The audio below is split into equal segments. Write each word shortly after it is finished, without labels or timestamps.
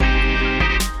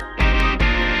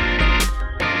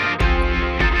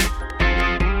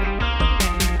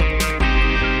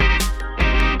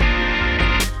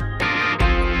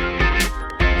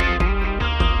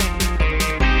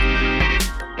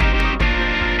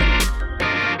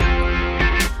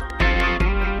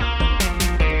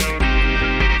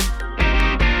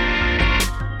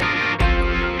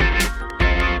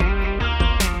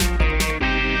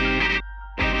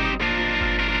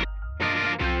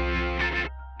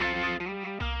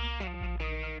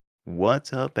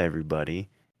What's up, everybody,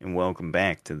 and welcome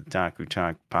back to the Taku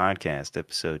Talk Podcast,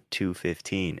 episode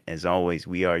 215. As always,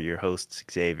 we are your hosts,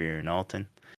 Xavier and Alton.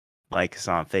 Like us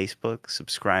on Facebook,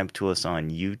 subscribe to us on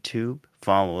YouTube,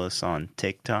 follow us on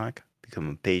TikTok, become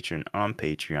a patron on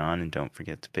Patreon, and don't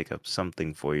forget to pick up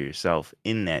something for yourself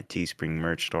in that Teespring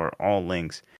merch store. All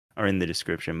links are in the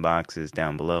description boxes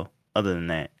down below. Other than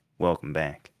that, welcome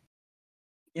back.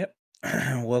 Yep.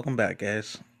 Welcome back,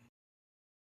 guys.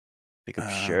 Pick up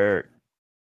shirt.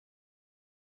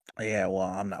 Yeah, well,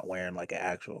 I'm not wearing like an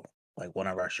actual, like one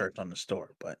of our shirts on the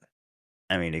store, but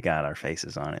I mean, it got our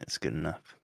faces on it. It's good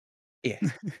enough. yeah,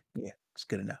 it's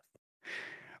good enough.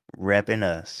 Repping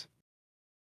us.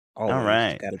 Always, All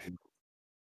right. gotta be.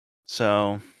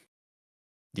 So,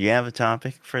 do you have a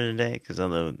topic for today? Because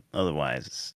otherwise,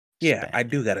 it's Yeah, I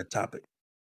do got a topic.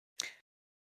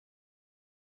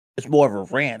 It's more of a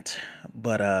rant,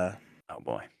 but oh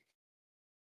boy.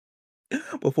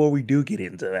 Before we do get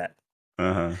into that,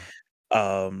 Uh-huh.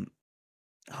 Oh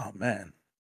man,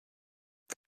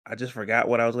 I just forgot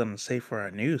what I was gonna say for our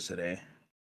news today.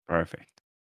 Perfect.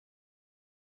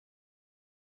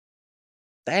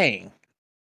 Dang.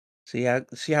 See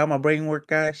how my brain works,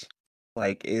 guys?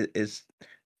 Like it's.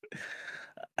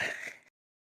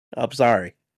 I'm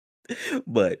sorry,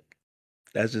 but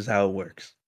that's just how it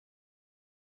works.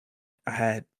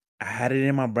 I had it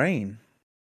in my brain,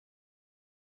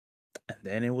 and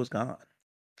then it was gone.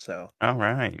 So All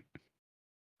right.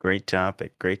 Great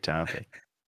topic. Great topic.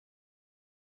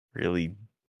 Really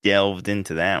delved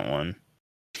into that one.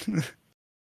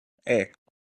 hey,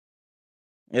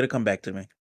 it'll come back to me.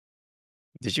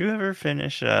 Did you ever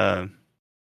finish Love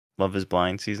is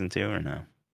Blind season 2 or no?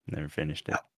 Never finished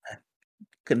it. Oh,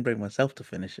 couldn't bring myself to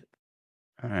finish it.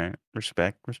 All right.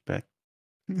 Respect.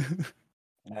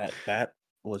 That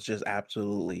was just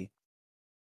absolutely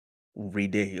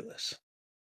ridiculous.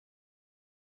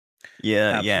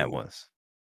 Yeah, Absolutely. yeah, it was.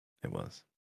 It was.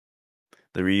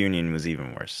 The reunion was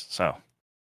even worse. So,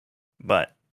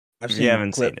 but if you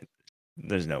haven't seen it,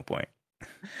 there's no point.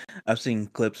 I've seen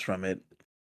clips from it.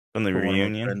 From the reunion?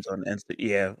 One of my friends on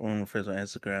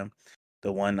Instagram.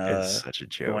 The one It's such a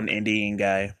joke. The one Indian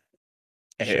guy.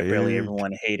 Apparently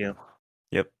everyone hate him.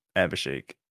 Yep,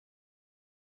 Abhishek.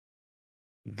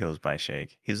 He goes by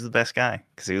Shake. He's the best guy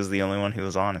because he was the only one who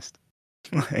was honest.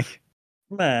 Like,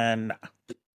 man,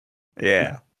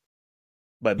 yeah. No.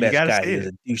 But best guy is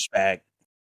a douchebag.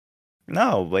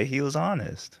 No, but he was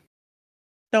honest.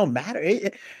 Don't matter.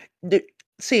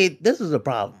 See, this is a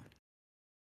problem.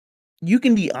 You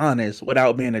can be honest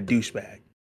without being a douchebag.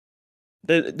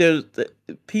 There's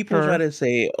people try to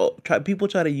say, people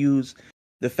try to use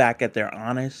the fact that they're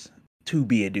honest to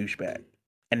be a douchebag,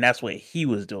 and that's what he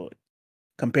was doing,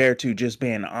 compared to just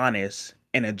being honest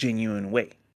in a genuine way.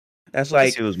 That's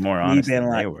like he was more honest than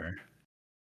they were.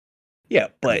 Yeah,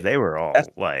 but they were all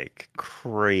like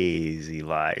crazy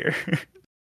liars.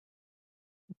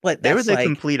 But they were the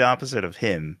complete opposite of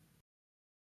him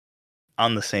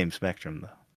on the same spectrum, though.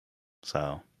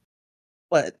 So,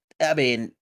 but I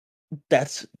mean,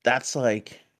 that's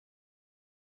like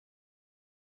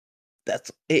that's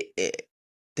it.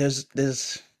 There's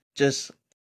just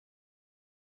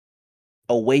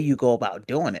a way you go about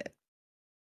doing it.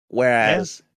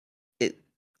 Whereas it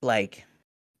like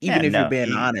even if you're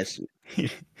being honest, he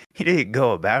didn't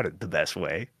go about it the best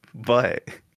way, but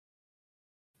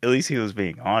at least he was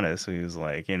being honest. He was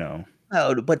like, you know.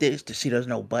 No, but there's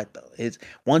no but though. It's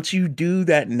once you do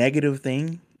that negative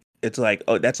thing, it's like,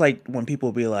 oh, that's like when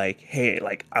people be like, hey,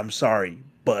 like, I'm sorry,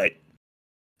 but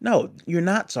no, you're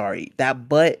not sorry. That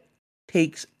but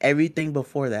takes everything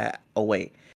before that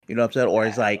away. You know what I'm saying? Or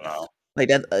it's like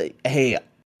that. Hey,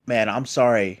 man, I'm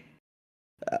sorry.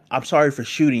 I'm sorry for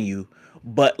shooting you,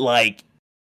 but like,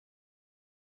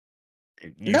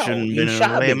 you shouldn't have been in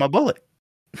the way of my bullet.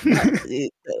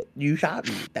 You shot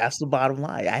me. That's the bottom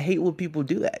line. I hate when people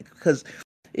do that because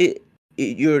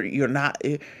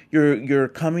you're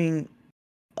coming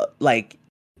like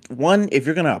one. If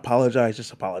you're gonna apologize,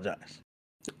 just apologize.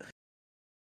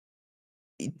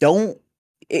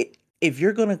 If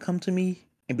you're gonna come to me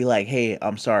and be like, "Hey,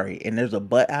 I'm sorry," and there's a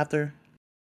but after,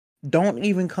 don't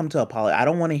even come to apologize. I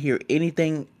don't want to hear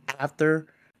anything after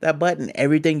that but, and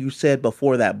everything you said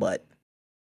before that but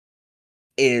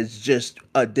is just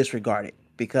disregarded,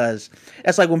 because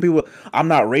that's like when people, I'm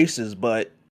not racist,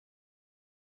 but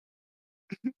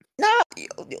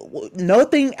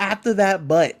nothing after that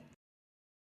but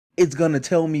it's gonna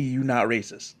tell me you're not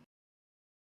racist.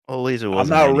 Well, at least it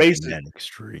wasn't I'm not racist. That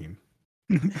extreme.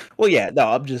 Well, yeah, no,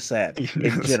 I'm just saying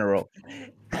in general,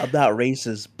 I'm not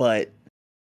racist, but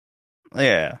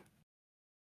yeah,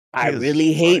 I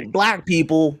really hate black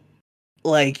people.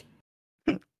 Like,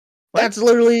 What? that's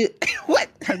literally what?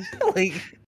 Like,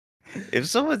 If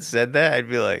someone said that, I'd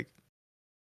be like,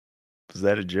 "Was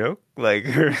that a joke?" Like,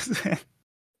 or is that,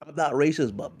 I'm not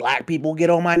racist, but black people get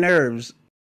on my nerves.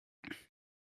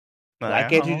 Why like,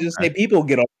 can't you oh, just say people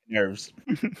get on my nerves?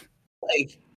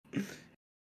 okay.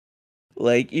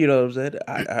 Like, you know what I'm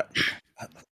saying?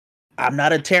 I'm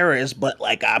not a terrorist, but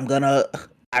like, I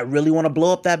really want to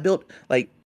blow up that build. Like,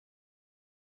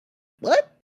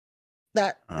 what?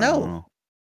 That I don't no. know.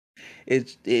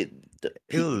 It's it. It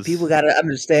People was got to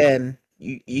understand.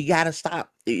 You got to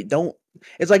stop. You don't.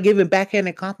 It's like giving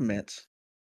backhanded compliments.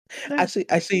 eh,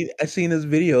 I seen this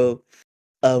video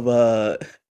of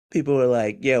people were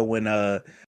like, yeah, when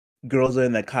girls are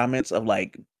in the comments of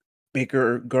like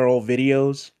bigger girl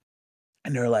videos,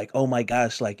 and they're like, oh my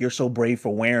gosh, like you're so brave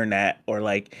for wearing that, or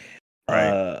like, right.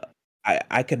 uh,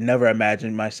 I could never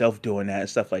imagine myself doing that and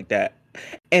stuff like that,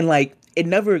 and like it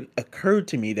never occurred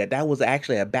to me that that was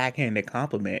actually a backhanded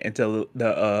compliment until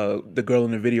the girl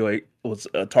in the video was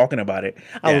talking about it.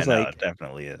 I Yeah, was no, it like,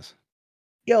 definitely is.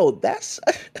 yo, that's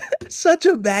such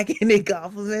a backhanded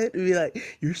compliment to be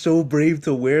like, you're so brave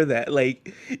to wear that.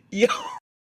 Like, yo,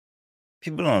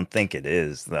 People don't think it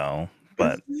is though,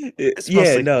 but it's yeah,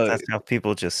 mostly 'cause no, that's how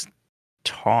people just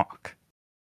talk,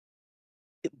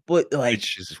 but like,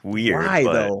 which is weird. why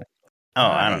But though? oh,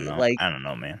 I don't Why? know. I don't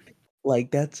know, man.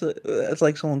 Like that's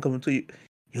like someone coming to you.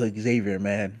 You're like Xavier,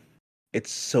 man.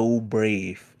 It's so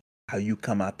brave how you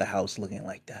come out the house looking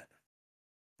like that.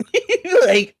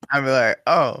 Like, I'd be like,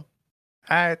 oh,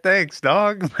 hi, thanks,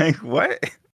 dog. Like, what?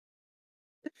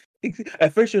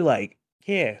 at first you're like,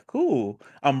 yeah, cool,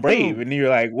 I'm brave, Cool. and then you're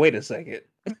like, wait a second,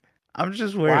 I'm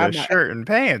just wearing why a am I? shirt and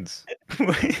pants.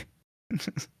 What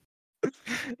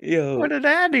Yo, did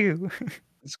I do?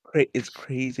 it's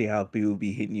crazy how people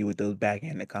be hitting you with those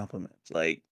backhanded compliments.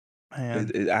 Like,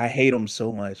 Man, I hate them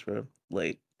so much, bro.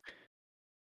 Like,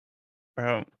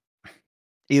 bro.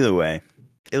 Either way,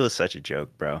 it was such a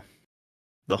joke, bro.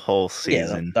 The whole yeah,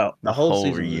 season, the the whole whole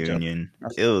season was a joke. reunion,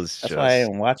 That's, it was that's why I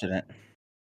just am watching it.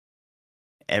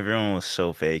 everyone was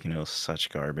so fake and it was such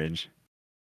garbage.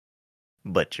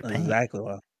 But That's Japan. exactly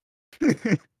why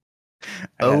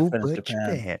I gotta Oh, finish but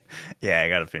Japan. Japan. Yeah, I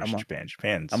gotta finish I'm on Japan.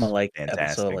 I'm on Japan's like episode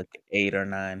fantastic. like 8 or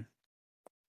 9. I think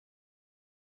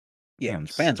Yeah, I'm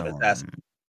Japan's still fantastic.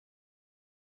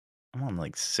 I'm on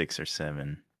like 6 or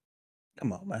 7.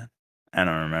 Come on, man. I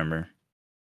don't remember.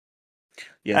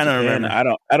 Yeah, I don't Japan.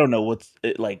 remember. I don't know what's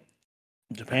it like.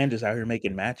 Japan just out here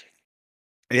making magic.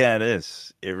 Yeah, it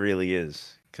is. It really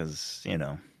is. Cause,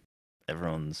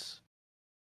 everyone's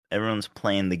everyone's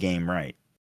playing the game right.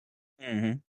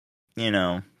 Mm-hmm.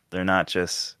 They're not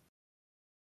just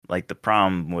like the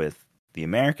problem with the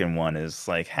American one is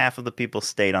like half of the people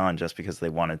stayed on just because they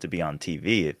wanted to be on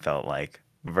TV, it felt like,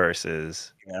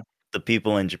 versus Yeah, the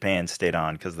people in Japan stayed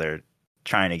on because they're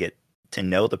trying to get to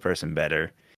know the person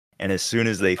better. And as soon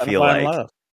as they trying to feel find like love.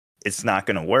 it's not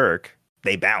going to work,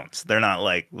 they bounce. They're not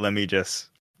like, let me just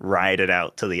ride it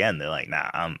out to the end. They're like, nah,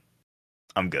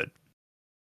 I'm good,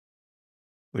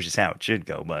 which is how it should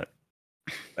go. But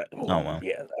oh Well, well.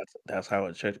 yeah, that's how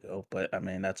it should go. But I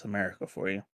mean, that's America for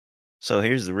you. So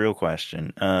here's the real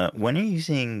question: when are you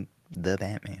seeing the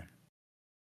Batman?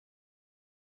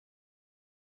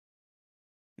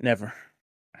 Never.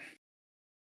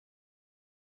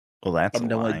 Well, that's a I'm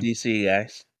done with lie. DC,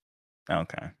 guys.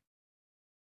 Okay,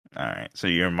 all right. So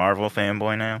you're a Marvel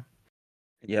fanboy now.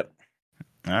 Yep.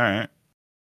 All right.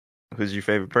 Who's your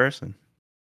favorite person?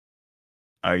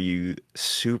 Are you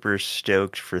super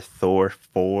stoked for Thor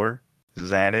 4? Is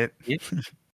that it? Yeah.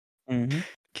 Mm-hmm.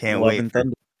 Can't Love wait and for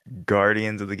Thunder.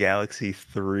 Guardians of the Galaxy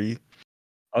 3.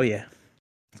 Oh yeah,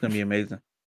 it's gonna be amazing.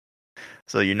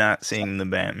 So you're not So, seeing the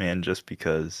Batman just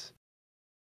because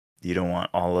you don't want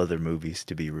all other movies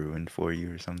to be ruined for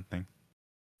you or something?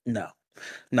 no,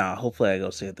 no. Hopefully, I go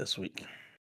see it this week.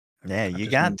 Yeah, I've you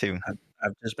just got been to.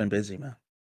 I've just been busy, man.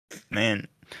 Man,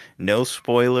 no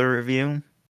spoiler review.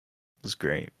 It was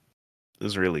great. It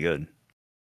was really good.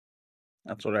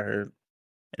 That's what I heard.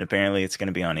 And apparently it's going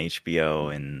to be on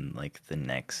HBO in like the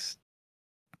next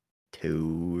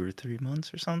 2 or 3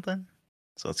 months or something.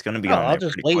 So it's going to be Oh, on I'll there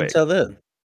just pretty wait quick. until then.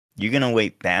 You're going to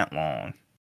wait that long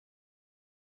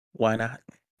Why not?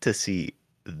 to see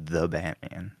the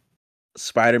Batman.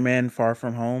 Spider-Man: Far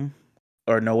From Home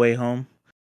or No Way Home.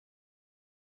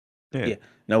 Dude, Yeah,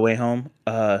 No Way Home.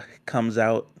 Comes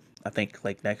out I think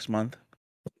like next month.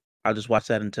 I'll just watch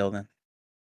that until then.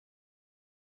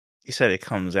 you said it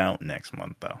comes out next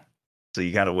month though. So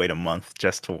you got to wait a month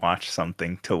just to watch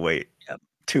something to wait Yep.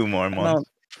 2 more months.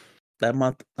 No, that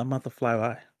month will fly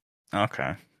by.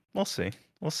 Okay. We'll see.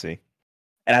 We'll see.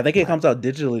 And I think it But comes out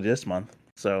digitally this month.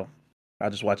 So I'll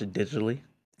just watch it digitally.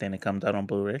 Then it comes out on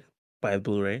Blu-ray. Buy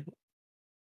Blu-ray.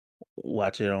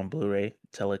 Watch it on Blu-ray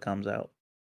till it comes out.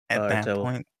 at that Till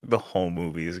point, the whole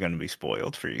movie is going to be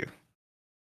spoiled for you.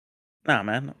 Nah,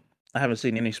 man. I haven't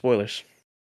seen any spoilers.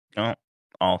 Oh,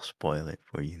 I'll spoil it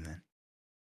for you then.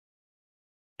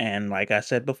 And like I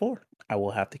said before, I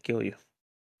will have to kill you.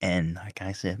 And like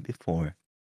I said before,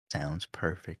 sounds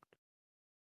perfect.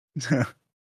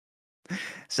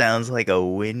 Sounds like a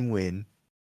win-win.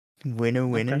 Winner,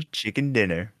 winner, Okay. chicken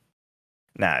dinner.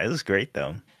 Nah, it was great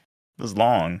though. It was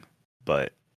long,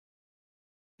 but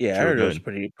Yeah, I sure heard it was good.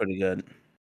 pretty good.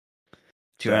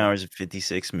 2 So, hours and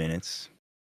 56 minutes.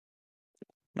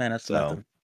 man, that's So nothing.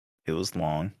 it was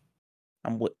long.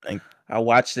 I'm wi- Like, I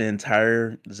watched the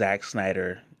entire Zack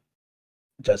Snyder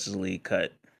Justice League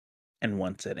cut in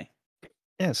one sitting.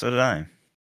 yeah, so did I.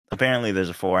 Apparently there's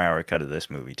a 4-hour cut of this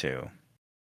movie too,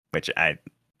 which I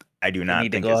do They not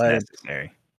need to think go is ahead.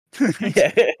 necessary.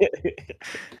 Yeah.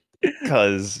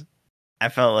 Because I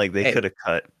felt like they Hey, could have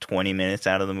cut 20 minutes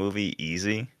out of the movie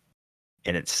easy,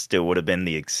 and it still would have been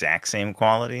the exact same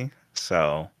quality.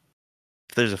 So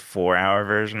if there's a 4-hour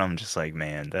version, I'm just like,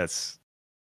 man, that's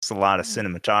a lot of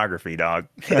cinematography, dog.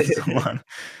 That's a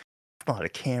lot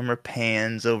of camera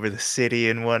pans over the city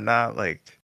and whatnot.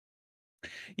 Like,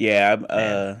 yeah,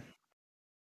 man,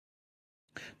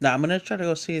 I'm gonna try to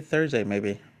go see it Thursday,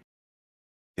 maybe.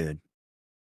 good,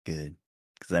 good.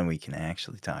 Because then we can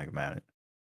actually talk about it.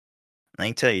 I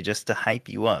can tell you, just to hype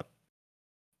you up,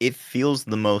 it feels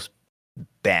the most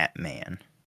Batman.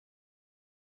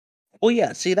 Well,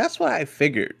 yeah, see, that's what I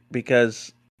figured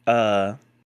because uh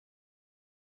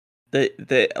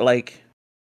the like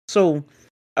so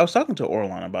I was talking to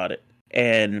Orlon about it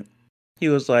and he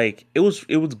was like it was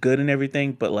good and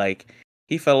everything, but like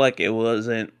he felt like it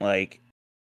wasn't like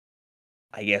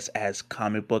I guess as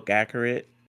comic book accurate,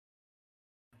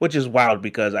 which is wild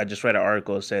because I just read an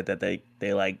article that said that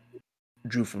they like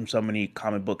drew from so many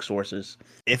comic book sources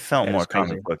It felt that more it's crazy.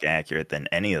 comic book accurate than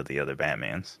any of the other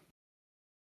Batmans.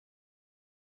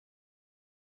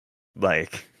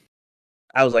 Like,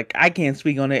 I was like, I can't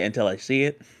speak on it until I see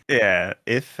it. yeah,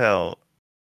 it felt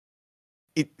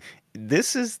it.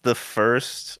 This is the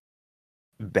first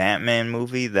Batman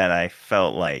movie that I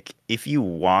felt like if you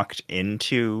walked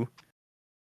into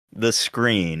the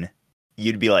screen,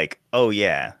 you'd be like, "Oh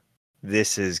yeah,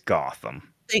 this is Gotham."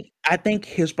 I think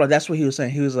his that's what he was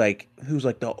saying. He was like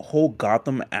the whole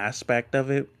Gotham aspect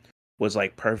of it was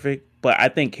like perfect, but I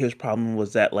think his problem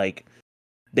was that like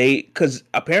because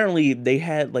apparently they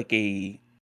had like a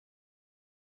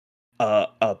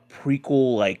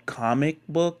prequel like comic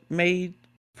book made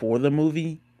for the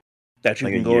movie that you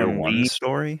Like a can go year and one read,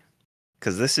 story,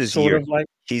 because this is sort of like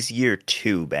he's year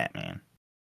two Batman.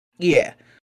 yeah.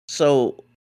 So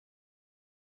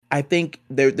I think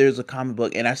there's a comic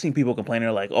book, and I've seen people complaining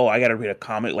like, "Oh, I got to read a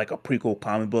comic, like a prequel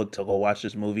comic book, to go watch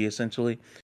this movie." Essentially,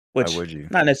 Why which would you?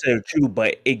 not necessarily true,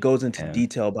 but it goes into Yeah,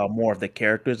 detail about more of the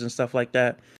characters and stuff like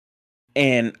that.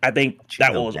 And I think but you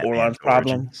that know was Orlan's Batman's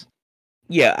problem. origins.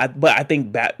 Yeah, but I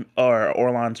think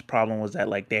Orlan's problem was that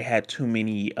like they had too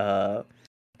many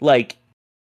like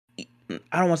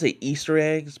I don't want to say Easter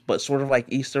eggs, but sort of like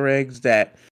Easter eggs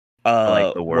that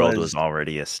Like the world was was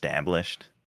already established.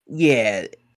 yeah.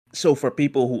 So for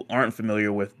people who aren't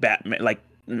familiar with Batman, like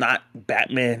not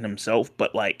Batman himself,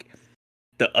 but like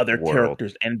the The other world.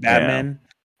 characters in Yeah, Batman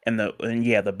and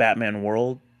yeah, the Batman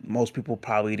world, most people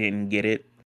probably didn't get it.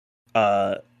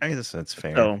 I guess that's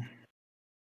fair. So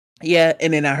yeah,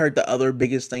 and then I heard the other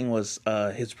biggest thing was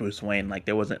his Bruce Wayne. Like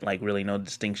there wasn't like really no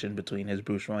distinction between his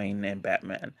Bruce Wayne and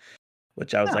Batman,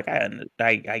 which I was Yeah,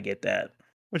 like, I get that.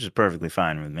 which is perfectly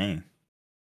fine with me.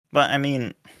 But I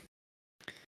mean,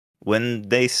 when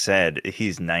they said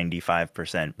he's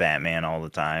 95% Batman all the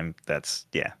time, that's,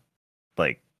 yeah,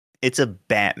 like, it's a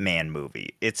Batman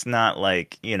movie. It's not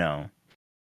like,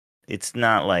 it's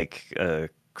not like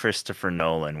Christopher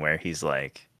Nolan where he's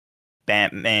like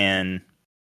Batman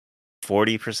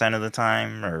 40% of the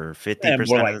time or And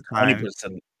more 50% of like the time.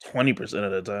 20%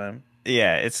 of the time.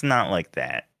 Yeah, it's not like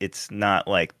that. It's not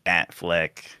like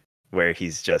Batfleck where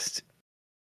he's just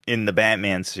in the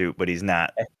Batman suit, but he's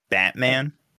not Hey, hey,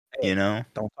 Batman, hey, you know?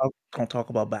 don't talk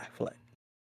about Batfleck.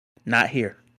 Not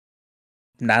here.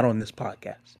 Not on this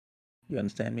podcast. You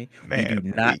understand me? We Man, do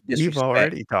not we've disrespect.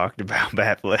 already talked about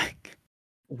Batfleck.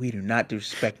 We do not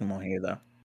disrespect him on here, though.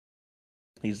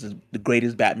 He's the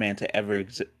greatest Batman to ever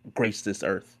grace this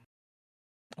earth.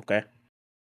 Okay.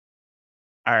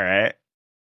 All right.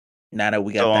 Now that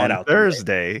we So got that on out the way,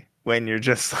 Thursday, when you're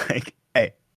just like,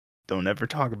 hey, don't ever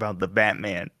talk about the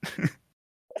Batman.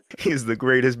 He's the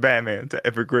greatest Batman to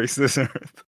ever grace this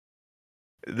earth.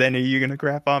 Then are you gonna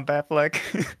crap on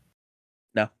Batfleck?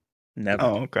 No, never.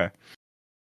 Oh, okay.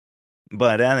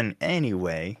 But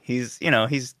anyway, he's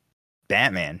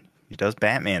Batman. He does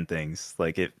Batman things.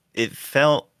 Like it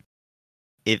felt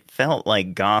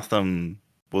like Gotham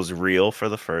was real for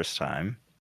the first time,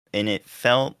 and it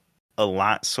felt a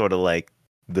lot sort of like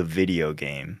the video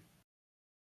game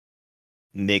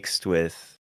mixed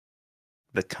with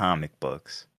the comic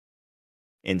books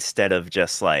instead of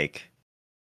just like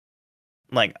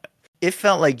it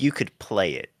felt like you could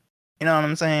play it. You know what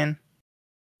I'm saying?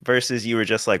 Versus you were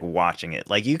just like watching it.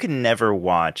 Like you can never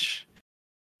watch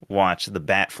the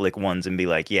Batflick ones and be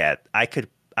like, yeah, I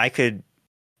could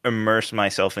immerse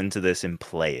myself into this and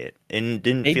play it. And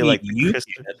didn't feel Maybe like the you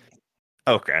Christopher.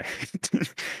 can. Okay.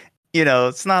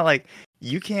 It's not like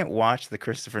you can't watch the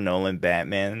Christopher Nolan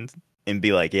Batman and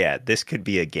be like, yeah, this could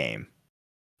be a game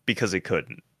because it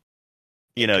couldn't.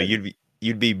 It couldn't.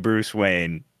 You'd be Bruce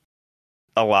Wayne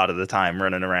a lot of the time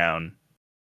running around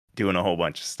doing a whole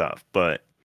bunch of stuff. But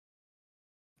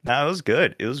no, it was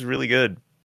good. It was really good.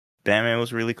 Batman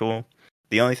was really cool.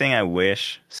 The only thing I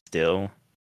wish still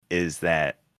is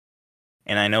that,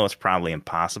 and I know it's probably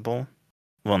impossible.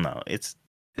 Well, no, it's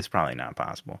probably not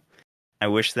possible. I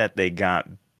wish that they got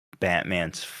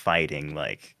Batman's fighting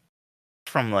like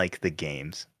from like the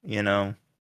games,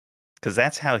 because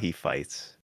that's how he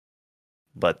fights.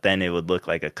 But then it would look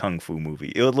like a kung fu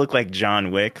movie. It would look like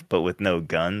John Wick, but with no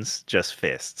guns, just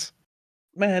fists.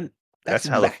 Man, that's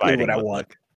How the exactly what fighting I would want.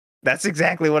 look. That's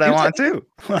exactly what I You want too.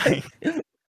 Like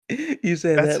said, you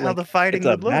said that's that how the like fighting it's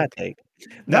a would bad look. thing.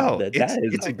 No, No, that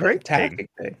is it's a a great thing. fantastic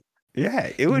thing. Yeah,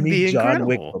 it Give would me be John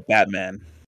Wick incredible. for Batman.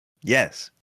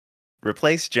 Yes.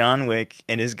 Replace John Wick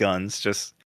and his guns.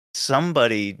 Just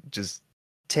somebody just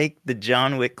take the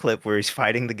John Wick clip where he's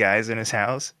fighting the guys in his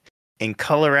house and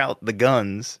color out the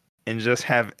guns and just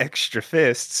have extra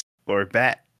fists or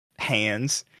bat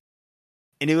hands,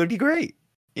 and it would be great.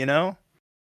 You know?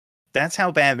 That's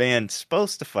how Batman's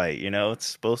supposed to fight, It's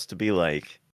supposed to be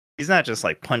like he's not just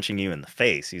like punching you in the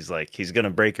face. He's like he's gonna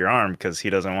break your arm because he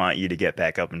doesn't want you to get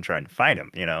back up and try and fight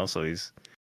him. So he's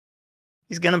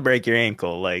gonna break your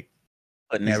ankle. Like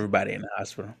Putting he's everybody in the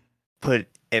hospital. put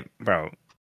it, bro.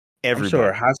 I'm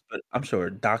sure Everybody. I'm sure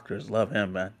doctors love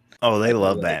him, man. Oh, they Like they're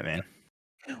love like, Batman.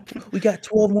 we got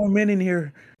 12 more men in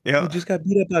here who Yeah, just got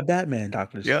beat up by Batman.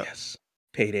 Doctors, yeah. yes.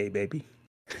 Payday, baby.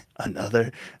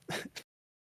 Another,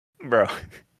 bro.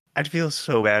 I'd feel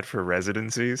so bad for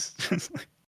residencies. Just like,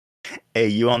 hey,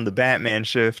 you on the Batman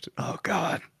shift? Oh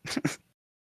God.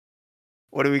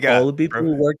 What do we All got, the people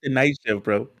bro? who work the night shift,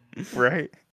 bro.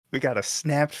 Right? We got a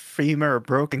snapped femur, a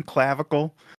broken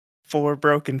clavicle, 4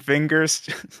 broken fingers.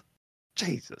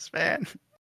 Jesus, man.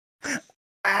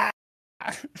 Ah.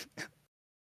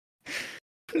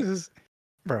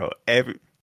 Bro,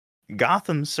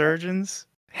 Gotham surgeons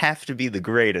have to be the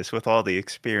greatest with all the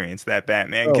experience that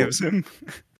Batman Bro, gives him.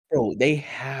 bro, they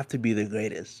have to be the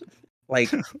greatest.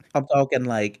 Like, I'm talking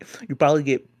like you probably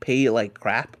get paid like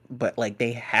crap, but like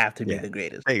they have to be Yeah, the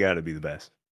greatest. they gotta be the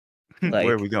best.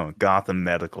 Where are we Like, going? Gotham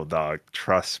Medical, dog.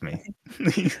 Trust me.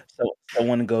 so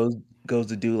someone goes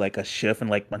to do like a shift in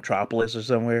like Metropolis or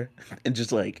somewhere, and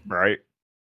just like Right?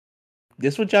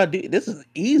 this what y'all do. This is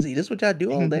easy. This what y'all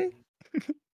do all day.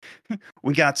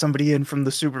 We got somebody in from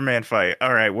the Superman fight.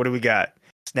 All right, what do we got?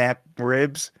 Snap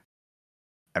ribs?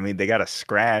 I mean, they got a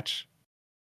scratch.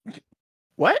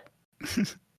 What?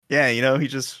 Yeah, he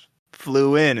just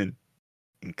flew in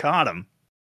and caught him.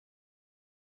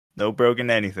 No broken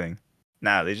anything.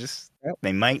 Nah, Yep.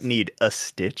 they might need a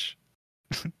stitch.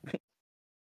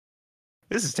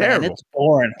 This is Man, terrible. it's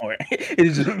boring.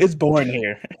 It's boring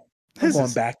here. I'm This going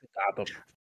is back to Gotham.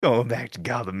 going back to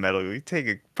Gotham Metal. We take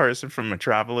a person from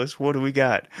Metropolis. What do we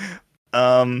got?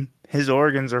 His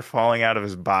organs are falling out of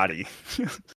his body.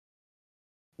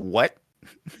 What?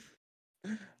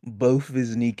 Both of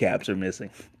his kneecaps are missing.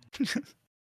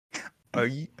 Are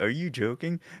you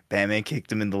joking? Batman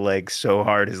kicked him in the leg so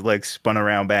hard his legs spun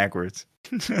around backwards.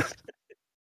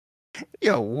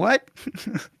 Yo, what?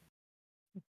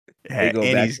 They Yeah, go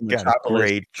and back he's to got a Metropolis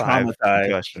grade 5 traumatized.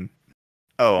 concussion.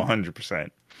 Oh, 100%.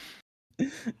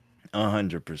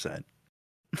 100%.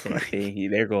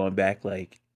 They're going back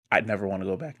like I'd never want to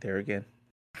go back there again.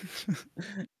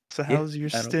 So Yeah, how's your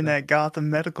I don't stint know. at Gotham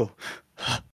Medical?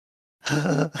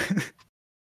 How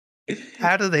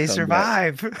do they Come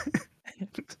back. survive?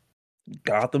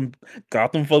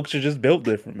 Gotham folks are just built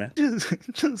different, man.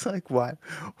 Just like why?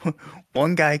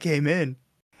 One guy came in.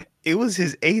 It was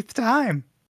his 8th time.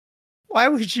 Why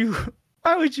would you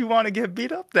want to get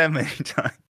beat up that many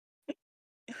times?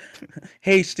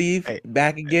 Hey, Steve, Hey,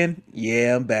 back again?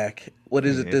 Yeah, I'm back. What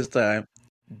is it yeah, this time?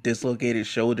 Dislocated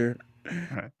shoulder.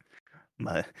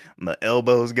 my my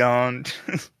elbow's gone.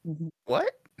 Mhm.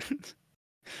 What?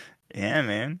 Yeah,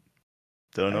 man.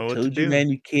 Don't I know what to told you, do. man,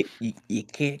 you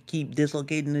can't keep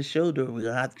dislocating the shoulder. We're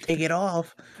gonna have to take it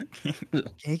off.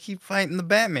 Can't keep fighting the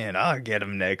Batman. I'll get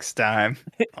him next time.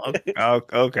 Oh,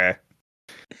 okay.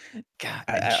 God,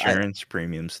 I insurance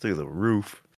premiums through the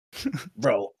roof.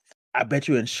 bro, I bet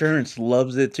you insurance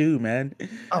loves it too, man.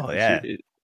 Oh You should, yeah,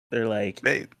 they're like,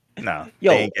 they no, they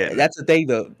yo, ain't getting it. that's the thing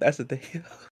though. That's the thing.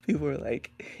 People are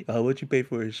like, what you pay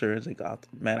for insurance in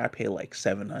Gotham? Man, I pay like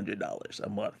 $700 a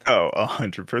month. Oh,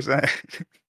 100%.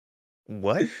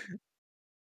 What?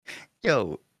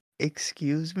 Yo,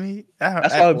 excuse me?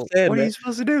 That's what I'm saying, What are man. you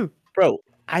supposed to do? Bro,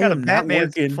 I Got a am not Batman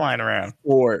working flying around.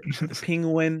 for the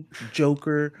Penguin,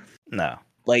 Joker, No,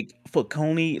 like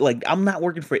Falcone. Like I'm not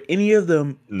working for any of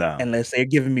them no. unless they're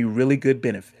giving me really good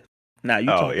benefits. Now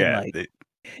you Oh talking yeah, like,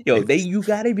 yo, it's you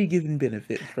gotta be giving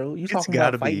benefits, bro. You it's talking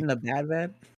got to about be fighting the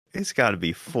Batman? it's got to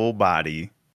be full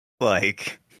body,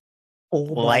 like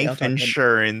Full body. I'm life talking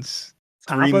insurance,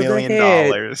 three top of the million head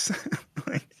dollars.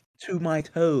 Like, to my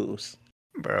toes.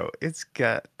 bro,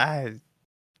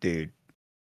 dude,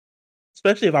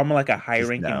 Especially if I'm like a high just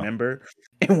ranking no. member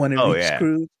in one of Oh these yeah,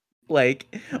 crews.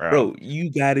 Like, bro. bro, you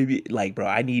gotta be like, bro,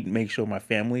 I need to make sure my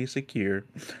family is secure.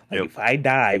 Like, Yep, if I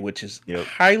die, which is yep,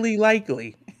 highly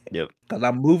likely, yep, because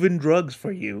I'm moving drugs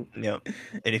for you. yep.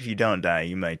 And if you don't die,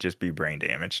 you might just be brain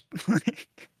damaged.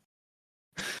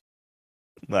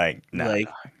 Like, nah, Like,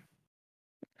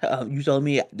 you telling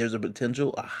me there's a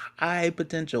high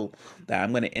potential that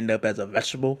I'm gonna end up as a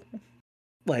vegetable?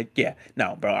 Like, yeah,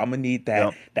 no, bro, I'm gonna need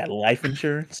yep, that life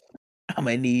insurance. I'm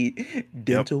gonna need yep,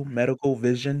 dental, medical,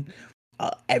 vision,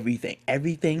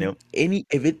 everything. yep,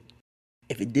 If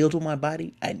it deals with my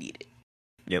body, I need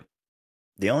yep.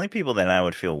 The only people that I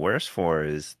would feel worse for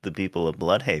is the people of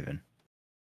Bloodhaven,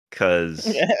 because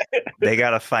it. they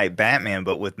gotta fight Batman,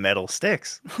 but with metal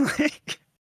sticks. Like,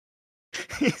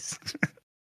 he's,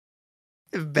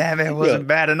 if Batman Yo, wasn't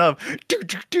bad enough,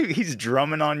 he's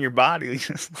drumming on your body,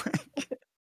 just like,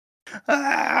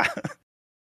 ah!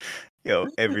 Yo,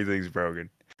 everything's broken.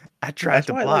 I tried that's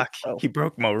to why, like, block. bro, He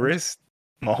broke my wrist,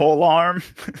 my whole arm,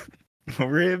 my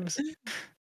ribs.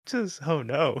 Just, oh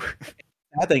no.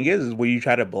 the thing is when you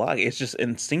try to block, it's just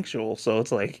instinctual. So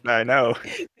it's like I know.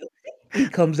 he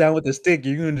comes down with the stick,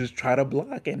 you're gonna just try to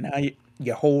block, and now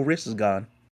your whole wrist is gone.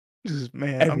 Just,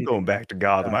 man, I'm going Everything back to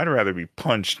Gotham. gone. I'd rather be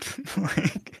punched.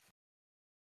 Like,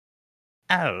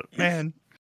 I don't, man.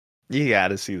 You got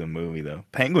to see the movie though.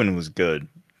 Penguin was good.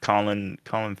 Colin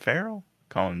Farrell,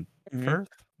 Colin Mhm. Firth,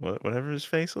 whatever his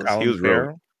face was. Colin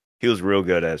Farrell. He was real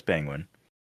good as Penguin.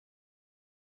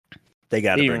 They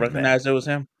got to Didn't even bring him back. recognize it was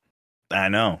him. I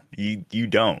know you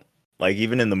don't like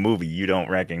even in the movie you don't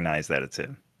recognize that it's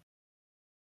him.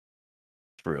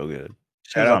 It's real good.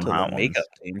 Shout Shout out out to the Hot makeup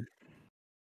Ones. team.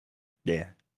 Yeah.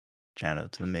 Shout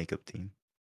out to the makeup team.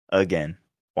 Again,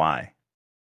 why?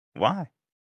 Why?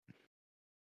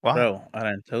 Why? Bro, I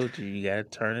done told you, you gotta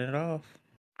turn it off.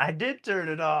 I did turn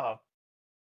it off.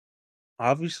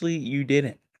 Obviously, you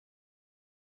didn't.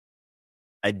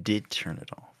 I did turn it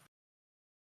off.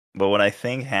 But what I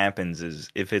think happens is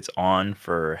if it's on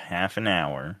for half an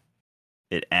hour,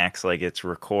 it acts like it's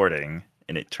recording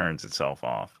and it turns itself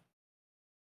off.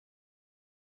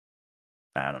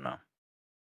 I don't know.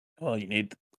 Well, you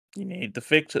need to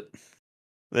fix it.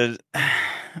 There's,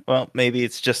 well, maybe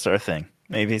it's just our thing.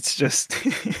 Maybe it's just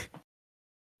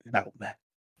No, man.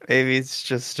 maybe it's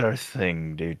just our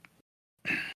thing, dude.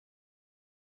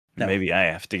 No. Maybe I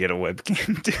have to get a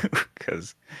webcam too,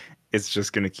 because it's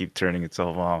just gonna keep turning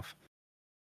itself off.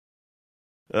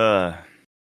 Uh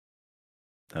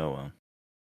oh well.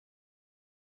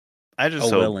 I just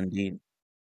Oh hope well, indeed.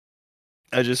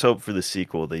 I just hope for the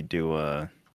sequel they do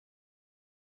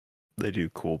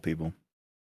cool people.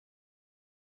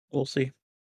 We'll see.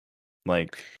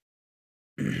 Like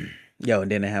Yo,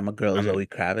 and then I had my girl I mean Zoe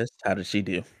Kravitz. How did she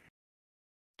do?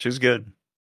 she was good.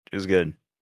 She was good.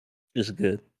 Just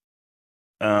good.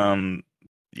 Um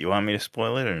you want me to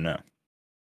spoil it or no?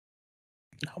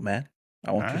 Oh man,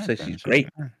 I want you to Alright say then. she's great.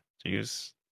 She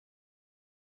was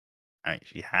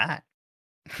she hot.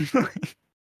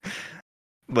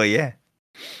 But yeah.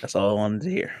 That's all I wanted to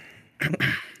hear.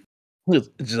 It's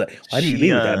just like, why did you She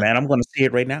leave with that, man? I'm going to see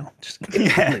it right now. Just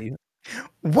yeah.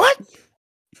 What?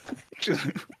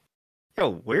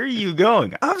 Yo, where are you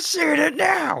going? I'm seeing it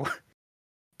now.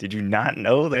 Did you not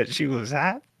know that she was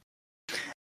hot?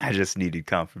 I just needed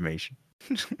confirmation.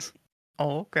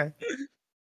 Oh, okay.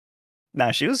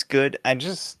 Nah, she was good.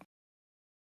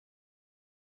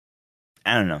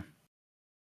 I don't know.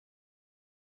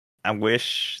 I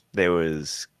wish there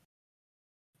was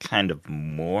kind of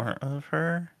more of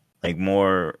her, like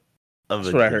more of That's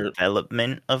a what I heard.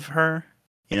 development of her.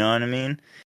 You know what I mean?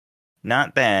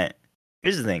 Not that.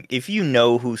 Here's the thing: if you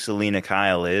know who Selena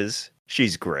Kyle is,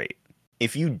 she's great.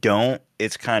 If you don't,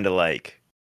 it's kind of like,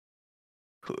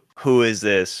 who is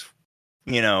this?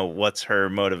 What's her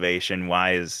motivation?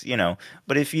 Why is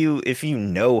But if you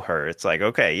know her, it's like,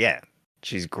 okay, yeah,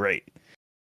 she's great.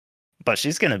 But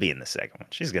she's gonna be in the second one.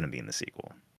 She's gonna be in the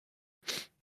sequel.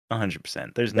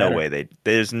 100%. Better.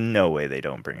 There's no way they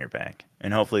don't bring her back.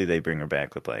 And hopefully they bring her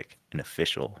back with like an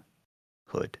official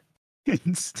hood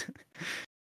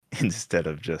instead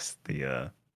of just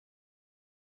the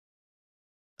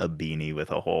a beanie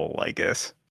with a hole, I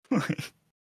guess.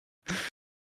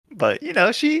 But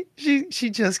she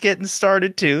just getting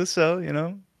started too,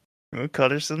 so we'll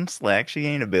cut her some slack. She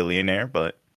ain't a billionaire,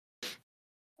 but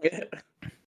Yeah.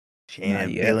 she ain't Not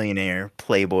a yet. billionaire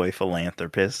playboy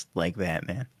philanthropist like that,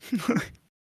 man.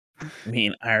 Me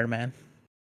and Iron Man.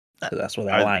 'Cause that's where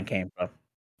that Are, line came from.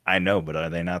 I know, but are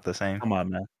they not the same? Come on,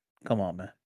 man. Come on,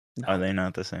 man. Are No, they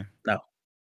not the same? no.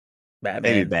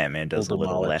 Maybe Batman Batman will does a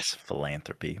little demolish. less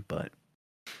philanthropy, but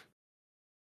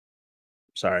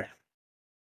Sorry.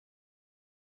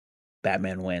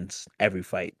 Batman wins every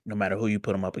fight, no matter who you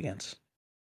put him up against.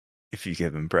 if you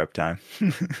give him prep time.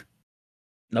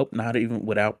 Nope, not even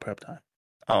without prep time.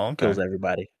 Oh, okay. Kills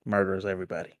everybody, murders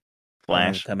everybody. Don't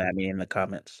even Flash. come at me in the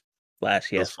comments. Flash,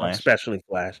 Kills yes, Flash. especially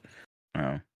Flash.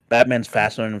 Oh. Batman's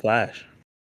faster than Flash.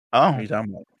 What are Oh. you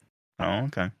talking about? Oh,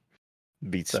 okay.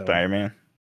 Beats So, Spider-Man.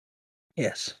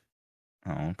 yes,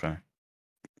 Oh, okay.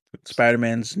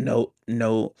 Spider-Man's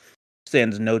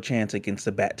stands no chance against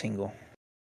the Bat Tingle.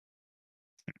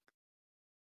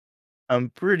 I'm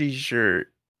pretty sure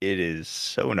it is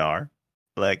sonar,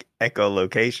 like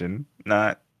echolocation,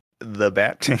 not the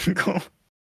bat tinkle.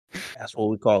 That's what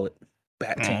we call it,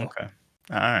 Bat Oh, Tingle. okay.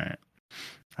 All right.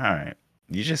 All right.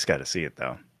 You just got to see it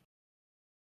though.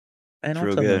 And It's don't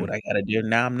real tell me good. what I gotta do.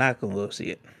 Now I'm not gonna go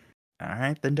see it. All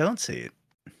right, then don't see it.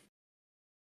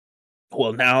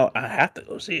 Well, now I have to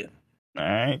go see it. All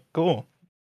right, cool.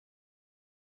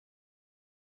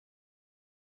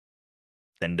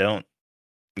 Then don't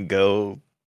go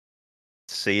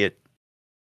see it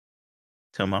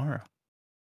tomorrow.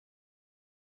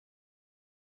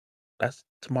 That's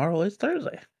tomorrow is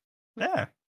Thursday. Yeah.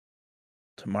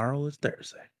 Tomorrow is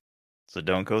Thursday. So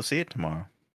don't go see it tomorrow.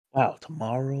 Wow,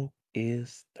 tomorrow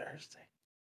is Thursday.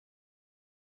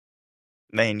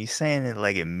 Man, you saying it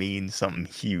like it means something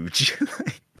huge.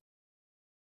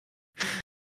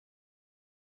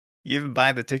 You even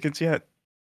buy the tickets yet?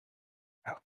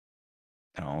 No.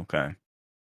 Oh, okay.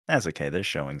 That's okay. There's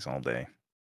showings all day.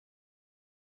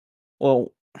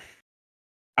 Well,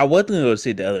 I was gonna go see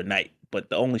it the other night, but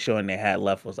the only showing they had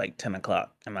left was like 10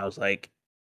 o'clock. And I was like,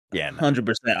 Yeah, no.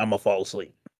 100% I'm gonna fall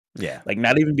asleep. Yeah. Like,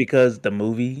 not even because the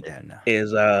movie Yeah, no.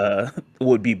 is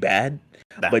would be bad,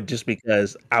 No. but just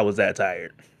because I was that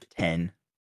tired. 10,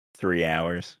 3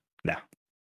 hours. No.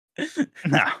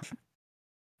 No.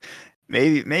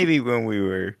 Maybe when we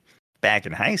were back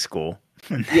in high school.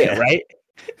 Yeah, right?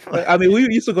 I mean, we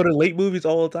used to go to late movies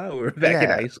all the time. We were back in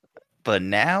Yeah. high school. But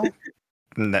now,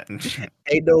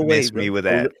 Ain't no way, miss bro. me with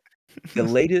that.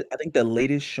 I think the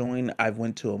latest showing I've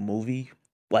went to a movie,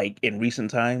 like in recent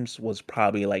times, was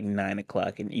probably like 9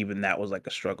 o'clock, and even that was like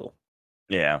a struggle.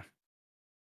 Yeah.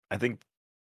 I think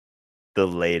the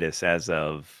latest as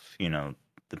of,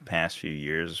 the past few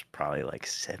years, probably like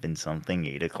 7 something,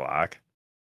 8 o'clock.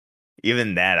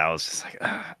 Even that, I was just like,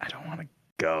 I don't want to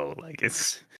go. Like,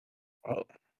 it's Oh,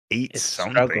 8 it's a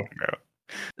something, struggle.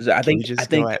 bro. I Can we think just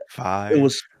go at it 5?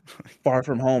 was Far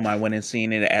From Home. I went and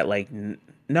seen it at like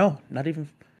no, not even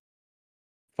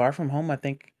Far From Home. I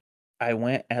think I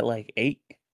went at like 8.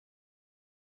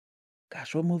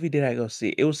 Gosh, what movie did I go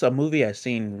see? It was a movie I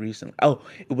seen recently. Oh,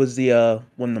 it was the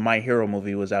when the My Hero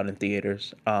movie was out in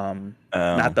theaters.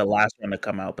 Not the last one to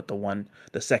come out, but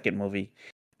the second movie.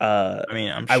 Uh, I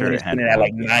mean, I'm I sure went it and had seen it at more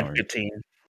like viewers. 9:15.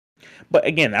 But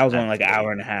again, that was only That's like an late.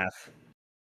 hour and a half.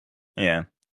 Yeah.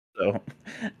 So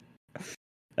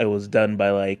it was done by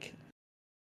like,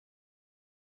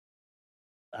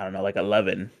 I don't know, like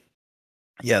 11.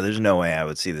 Yeah, there's no way I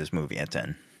would see this movie at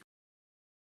 10.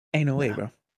 Ain't no way, No.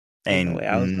 bro. Ain't no Ain't way.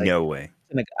 I was like, no way.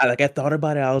 I thought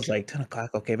about it. I was like 10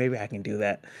 o'clock. Okay, maybe I can do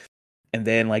that. And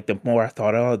then like the more I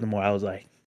thought about it, the more I was like,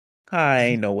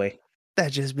 ain't no way.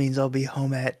 That just means I'll be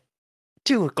home at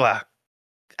 2 o'clock.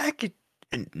 I could.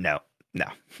 No.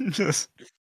 Just.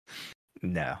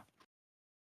 No.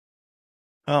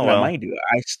 Oh, Now, well. mind you,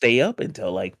 I stay up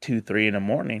until like 2, 3 in the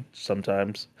morning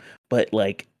sometimes. but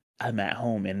like I'm at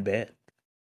home in bed.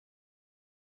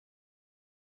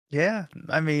 Yeah,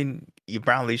 I mean, you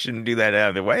probably shouldn't do that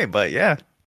either way, but yeah.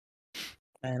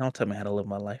 Man, don't tell me how to live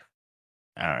my life.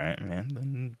 All right, man.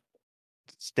 Then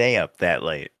stay up that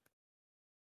late.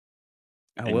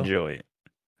 I will. Enjoy it.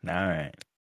 All right.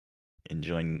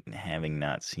 Enjoy having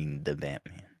not seen the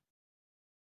Batman.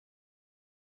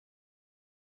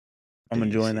 I'm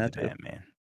Did you enjoying see the that too. Batman?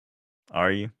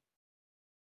 Are you?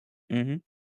 Mm-hmm.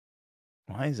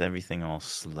 Why is everything all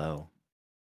slow?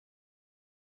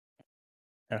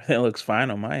 Everything looks fine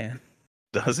on my end.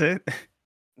 Does it?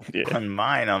 Yeah. On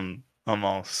mine, I'm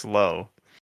all slow.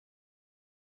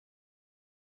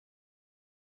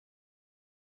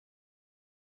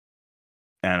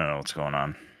 I don't know what's going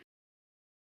on.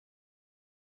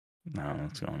 I don't know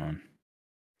what's going on.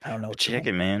 I don't know But what you check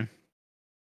it, want. man.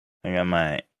 I got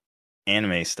my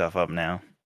anime stuff up now.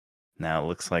 Now it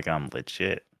looks like I'm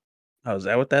legit. Oh, is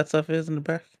that what that stuff is in the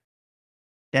back?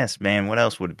 Yes, man. What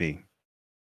else would it be?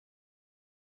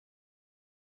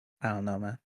 I don't know,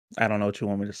 man. I don't know what you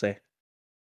want me to say.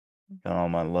 Got all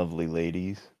my lovely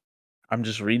ladies. I'm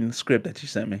just reading the script that you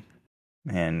sent me.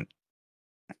 Man,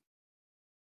 I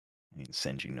ain't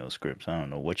send you no scripts. I don't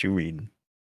know what you reading.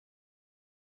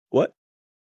 What?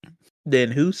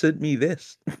 Then who sent me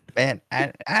this? Man,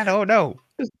 I don't know.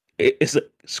 It's a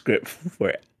script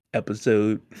for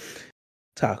episode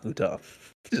Taku Talk.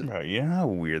 Bro, you know how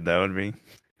weird that would be?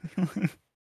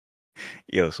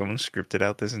 Yo, someone scripted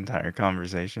out this entire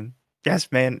conversation.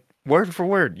 Yes, man. Word for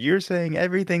word. You're saying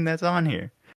everything that's on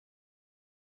here.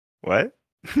 What?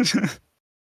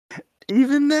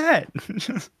 Even that.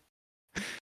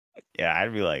 Yeah,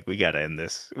 I'd be like, we gotta end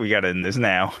this. We gotta end this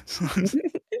now.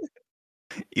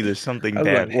 Either something I was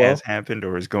like, bad has well, happened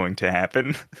or is going to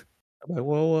happen.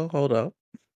 hold up.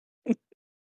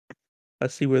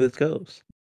 Let's see where this goes.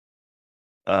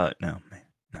 No, man.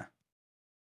 No.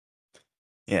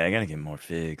 Yeah, I gotta get more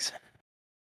figs.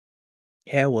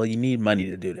 Yeah, well, you need money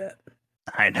to do that.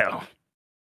 I know.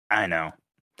 I know.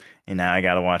 And now I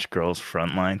gotta watch Girls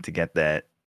Frontline to get that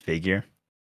figure.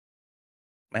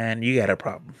 Man, you got a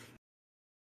problem.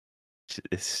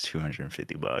 It's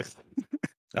 $250.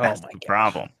 Oh That's my the gosh.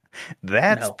 problem.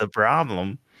 That's No. the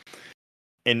problem.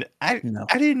 And I No.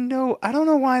 didn't know. I don't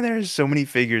know why there's so many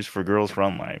figures for Girls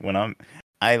Frontline.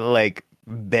 I like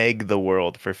beg the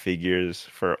world for figures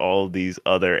for all these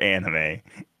other anime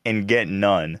and get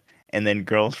none. And then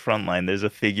Girls Frontline, there's a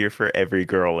figure for every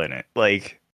girl in it.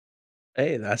 Like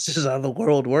Hey, that's just how the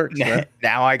world works, man.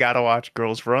 now I gotta watch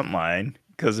Girls Frontline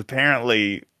because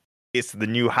apparently it's the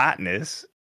new hotness,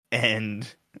 and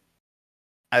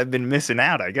I've been missing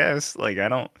out. I guess. Like I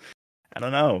don't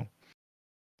know.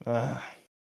 Uh,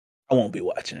 I won't be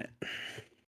watching it.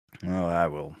 well, I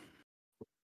will.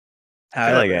 I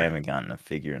feel like I However, haven't gotten a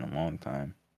figure in a long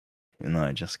time, even though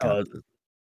I just got uh, the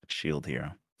Shield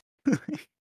Hero.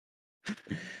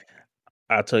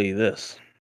 I'll tell you this: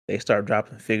 they start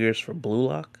dropping figures for Blue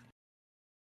Lock,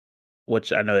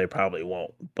 which I know they probably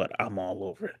won't, but I'm all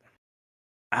over it.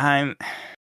 I'm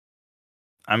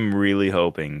really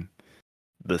hoping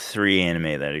the 3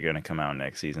 anime that are going to come out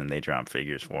next season they drop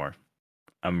figures for.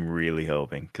 I'm really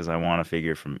hoping because I want a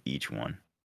figure from each one.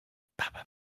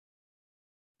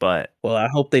 But Well, I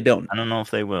hope they don't, I don't know if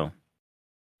they will.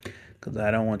 because I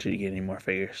don't want you to get any more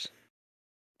figures.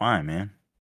 Why, man?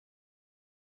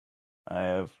 I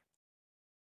have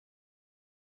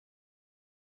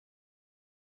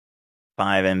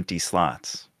 5 empty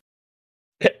slots.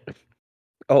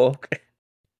 Oh, okay.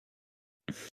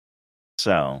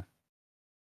 So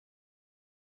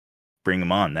bring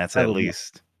them on. That's I at have a bu-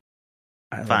 least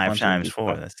I have a 5 bunch of times empty 4.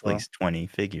 spots That's as at well. least 20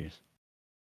 figures.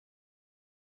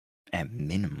 At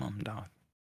minimum, dog.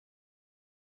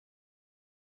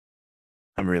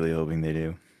 I'm really hoping they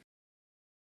do.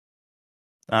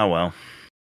 Oh well.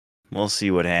 We'll see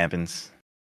what happens.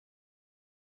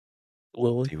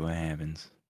 Will we? See what happens.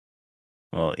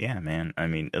 Well, yeah, man. I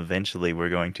mean, eventually we're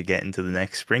going to get into the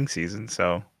next spring season,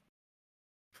 so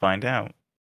find out.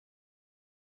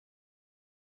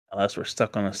 Unless we're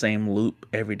stuck on the same loop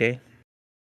every day.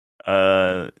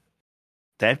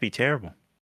 That'd be terrible.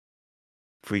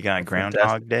 If we got Or fantastic.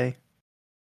 Groundhog Day.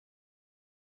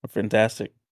 Or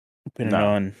fantastic. Depending No.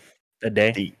 on the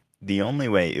day. The only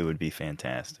way it would be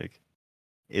fantastic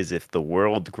is if the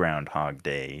world Groundhog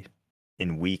Day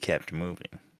and we kept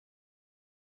moving.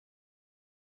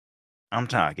 I'm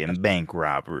talking bank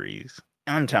robberies.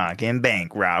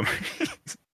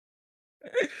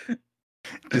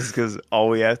 Just because all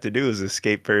we have to do is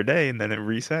escape per day and then it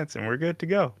resets and we're good to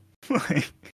go.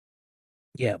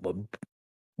 Yeah, but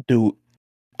do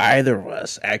either of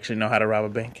us actually know how to rob a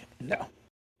bank? No.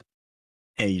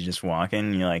 Yeah, you just walk in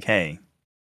and you're like, hey,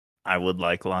 I would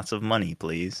like lots of money,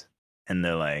 please. And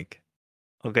they're like,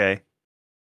 okay.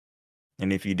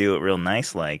 And if you do it real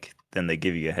nice, like, then they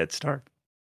give you a head start.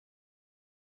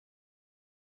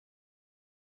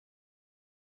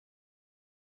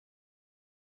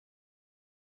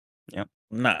 Yep.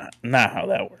 Not how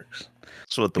that works.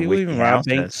 That's what the People Wiki even rob House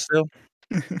says. banks still.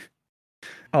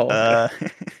 Oh, okay.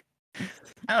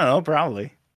 I don't know,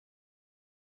 probably.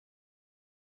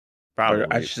 Or I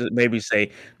Probably. should maybe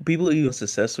say, people even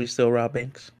successfully still rob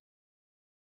banks.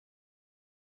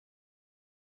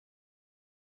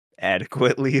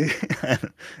 Adequately.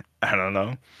 I don't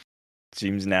know.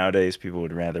 Seems nowadays people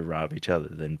would rather rob each other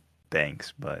than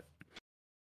banks, but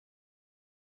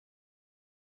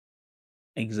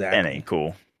that Exactly. ain't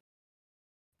cool.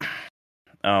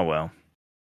 Oh well.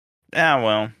 Ah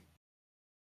well.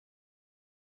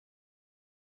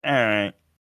 Alright.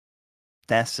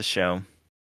 That's the show.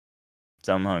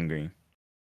 So I'm hungry.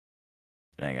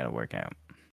 And I gotta work out.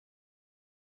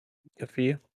 Good for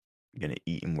you. I'm gonna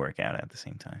eat and work out at the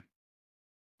same time.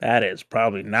 That is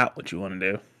probably not what you want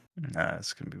to do. Nah,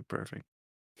 it's gonna be perfect.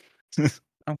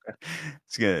 Okay.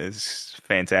 It's a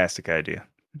fantastic idea.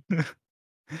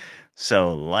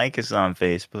 So like us on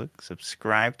Facebook,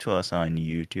 subscribe to us on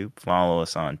YouTube, follow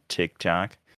us on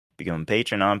TikTok, become a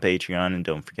patron on Patreon, and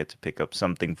don't forget to pick up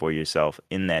something for yourself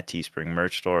in that Teespring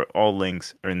merch store. All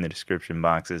links are in the description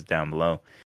boxes down below.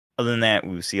 Other than that,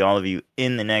 we will see all of you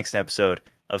in the next episode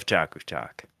of Taku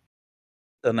Talk.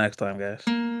 Till next time,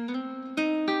 guys.